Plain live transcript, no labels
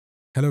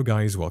Hello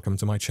guys, welcome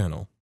to my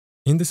channel.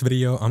 In this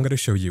video, I'm going to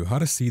show you how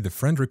to see the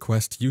friend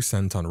request you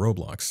sent on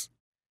Roblox.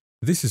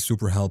 This is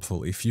super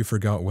helpful if you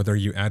forgot whether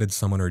you added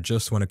someone or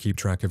just want to keep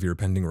track of your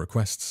pending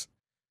requests.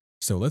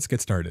 So let's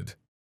get started.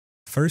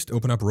 First,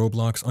 open up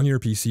Roblox on your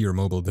PC or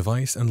mobile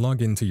device and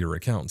log into your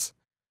account.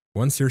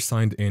 Once you're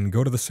signed in,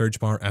 go to the search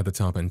bar at the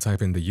top and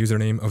type in the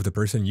username of the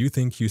person you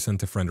think you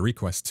sent a friend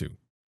request to.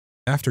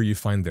 After you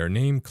find their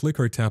name, click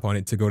or tap on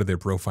it to go to their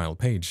profile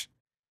page.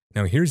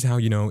 Now here's how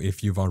you know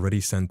if you've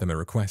already sent them a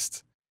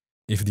request.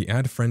 If the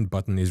Add Friend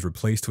button is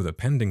replaced with a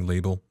pending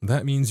label,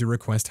 that means your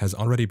request has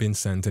already been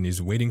sent and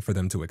is waiting for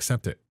them to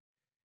accept it.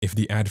 If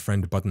the Add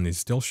Friend button is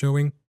still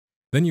showing,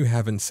 then you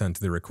haven't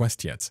sent the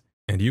request yet,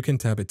 and you can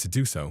tap it to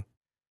do so.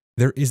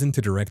 There isn't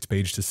a direct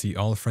page to see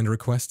all friend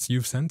requests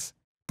you've sent,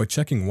 but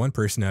checking one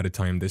person at a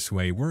time this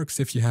way works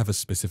if you have a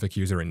specific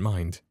user in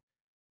mind.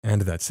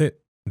 And that's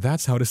it.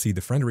 That's how to see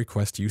the friend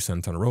request you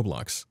sent on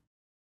Roblox.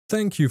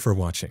 Thank you for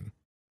watching.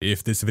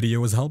 If this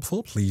video was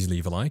helpful, please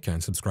leave a like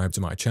and subscribe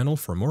to my channel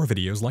for more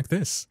videos like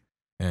this.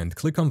 And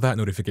click on that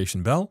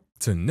notification bell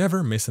to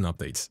never miss an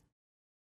update.